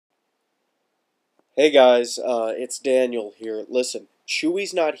Hey guys, it's Daniel here. Listen,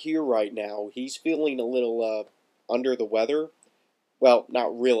 Chewy's not here right now. He's feeling a little under the weather. Well,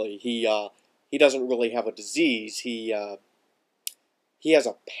 not really. He doesn't really have a disease. He has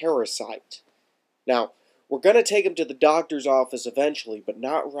a parasite. Now, we're gonna take him to the doctor's office eventually, but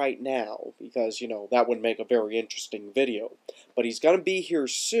not right now because that would make a very interesting video. But he's gonna be here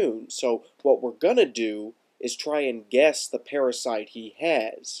soon. So what we're gonna do is try and guess the parasite he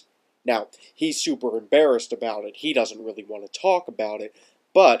has. Now, he's super embarrassed about it. He doesn't really want to talk about it,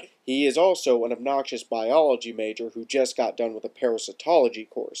 but he is also an obnoxious biology major who just got done with a parasitology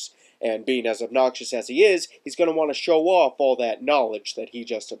course. And being as obnoxious as he is, he's going to want to show off all that knowledge that he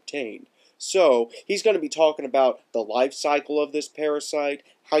just obtained. So, he's going to be talking about the life cycle of this parasite,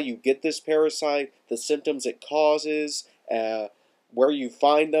 how you get this parasite, the symptoms it causes, where you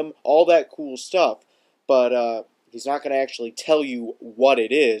find them, all that cool stuff. But, he's not going to actually tell you what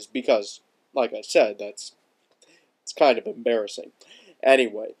it is because, like I said, it's kind of embarrassing.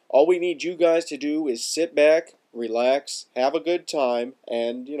 Anyway, all we need you guys to do is sit back, relax, have a good time,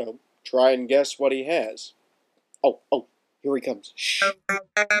 and, try and guess what he has. Oh, here he comes. Shh.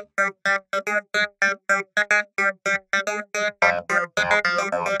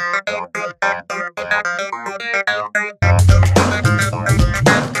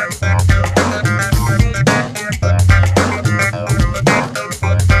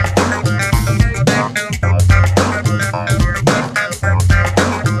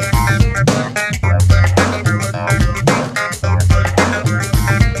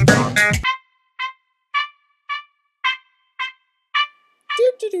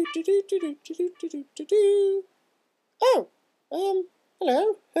 Oh,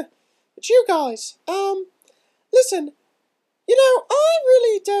 hello. It's you guys. Listen, I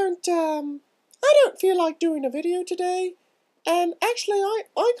really I don't feel like doing a video today, and actually, I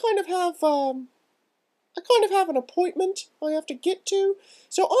kind of have an appointment I have to get to,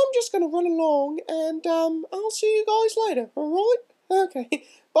 so I'm just gonna run along, and, I'll see you guys later, alright? Okay,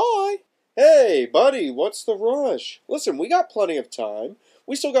 bye! Hey, buddy, what's the rush? Listen, we got plenty of time.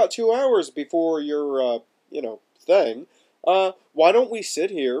 We still got 2 hours before your, thing. Why don't we sit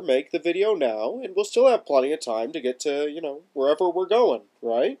here, make the video now, and we'll still have plenty of time to get to, wherever we're going,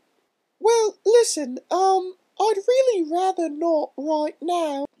 right? Well, listen, I'd really rather not right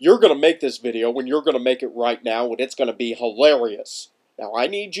now. You're gonna make this video when you're gonna make it right now, and it's gonna be hilarious. Now, I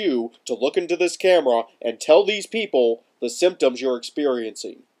need you to look into this camera and tell these people the symptoms you're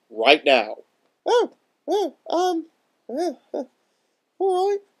experiencing. Right now. Alright.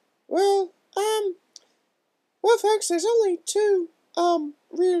 Well, folks, there's only two,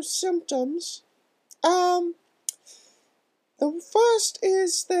 real symptoms. The first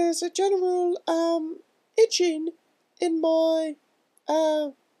is there's a general, itching in my,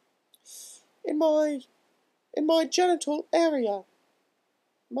 in my genital area.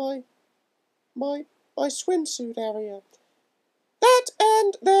 My swimsuit area. That,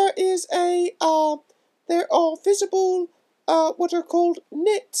 and there is there are visible, what are called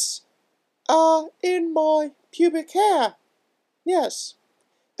nits, in my pubic hair. Yes.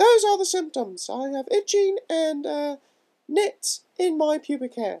 Those are the symptoms. I have itching and, nits in my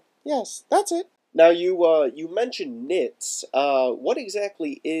pubic hair. Yes, that's it. Now, you mentioned nits. What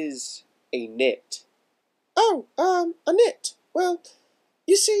exactly is a nit? Oh, a nit. Well,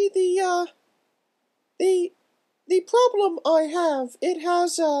 you see, the problem I have, it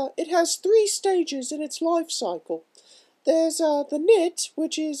has 3 stages in its life cycle. There's, the nit,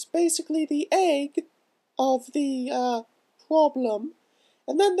 which is basically the egg of the, problem.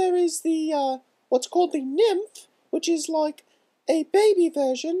 And then there is the, what's called the nymph, which is like a baby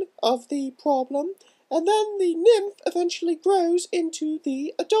version of the problem. And then the nymph eventually grows into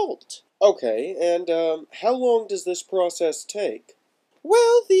the adult. Okay, and, how long does this process take?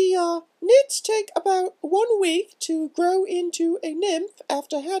 Well, the nits take about 1 week to grow into a nymph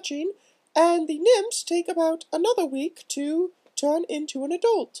after hatching, and the nymphs take about another week to turn into an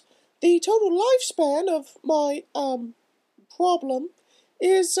adult. The total lifespan of my, problem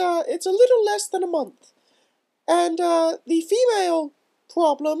is, it's a little less than a month. And, the female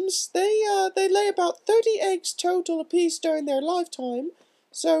problems, they lay about 30 eggs total apiece during their lifetime,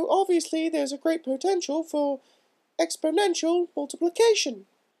 so obviously there's a great potential for exponential multiplication.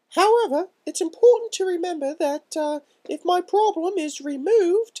 However, it's important to remember that if my problem is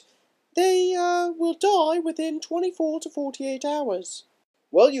removed, they will die within 24 to 48 hours.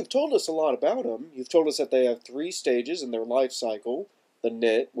 Well, you've told us a lot about them. You've told us that they have 3 stages in their life cycle. The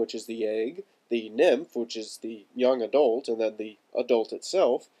nit, which is the egg, the nymph, which is the young adult, and then the adult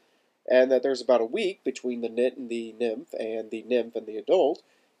itself, and that there's about a week between the nit and the nymph and the adult,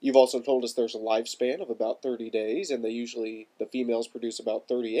 You've also told us there's a lifespan of about 30 days, and the females produce about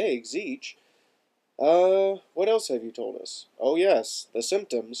 30 eggs each. What else have you told us? Oh yes, the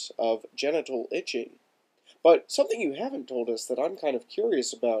symptoms of genital itching. But something you haven't told us that I'm kind of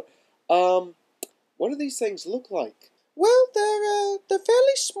curious about. What do these things look like? Well, they're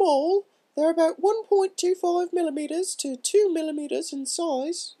fairly small. They're about 1.25 millimeters to 2 millimeters in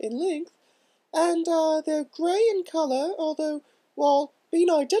size, in length, and they're grey in color, although, while being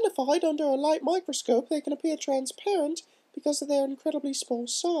identified under a light microscope, they can appear transparent because of their incredibly small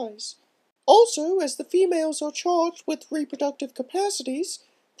size. Also, as the females are charged with reproductive capacities,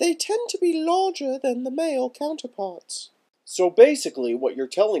 they tend to be larger than the male counterparts. So basically, what you're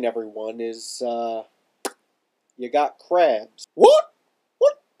telling everyone is, you got crabs. What?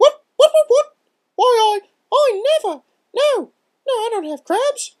 What? Why, I never! No, I don't have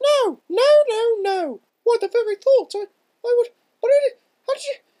crabs. No. Why, the very thought, I would, how did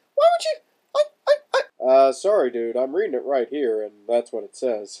you, why would you, sorry, dude, I'm reading it right here, and that's what it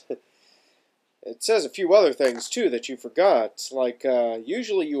says. It says a few other things, too, that you forgot, like,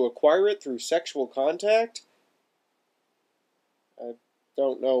 usually you acquire it through sexual contact. I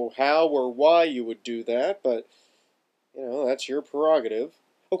don't know how or why you would do that, but, that's your prerogative.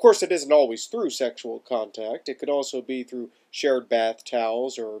 Of course, it isn't always through sexual contact. It could also be through shared bath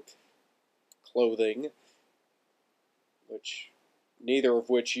towels or clothing, neither of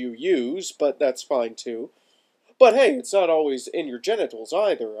which you use, but that's fine, too. But hey, it's not always in your genitals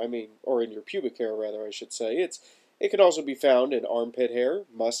either. Or in your pubic hair, rather, I should say. It can also be found in armpit hair,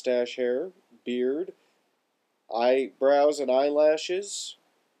 mustache hair, beard, eyebrows and eyelashes,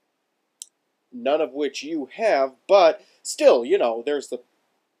 none of which you have, but still, there's the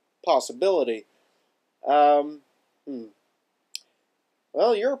possibility. Um, hmm.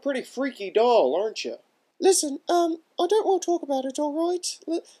 Well, you're a pretty freaky doll, aren't you? Listen, I don't want to talk about it, alright?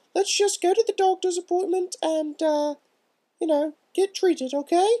 Let's just go to the doctor's appointment and, get treated,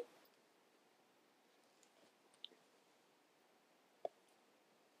 okay?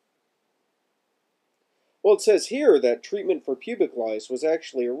 Well, it says here that treatment for pubic lice was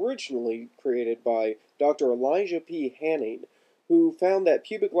actually originally created by Dr. Elijah P. Hanning, who found that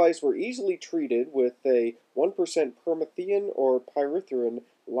pubic lice were easily treated with a 1% permethrin or pyrethrin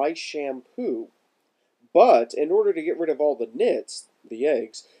lice shampoo. But in order to get rid of all the nits, the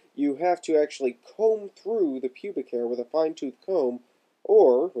eggs, you have to actually comb through the pubic hair with a fine-tooth comb,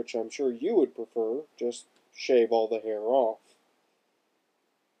 or, which I'm sure you would prefer, just shave all the hair off.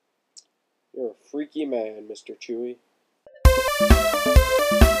 You're a freaky man, Mr. Chewy.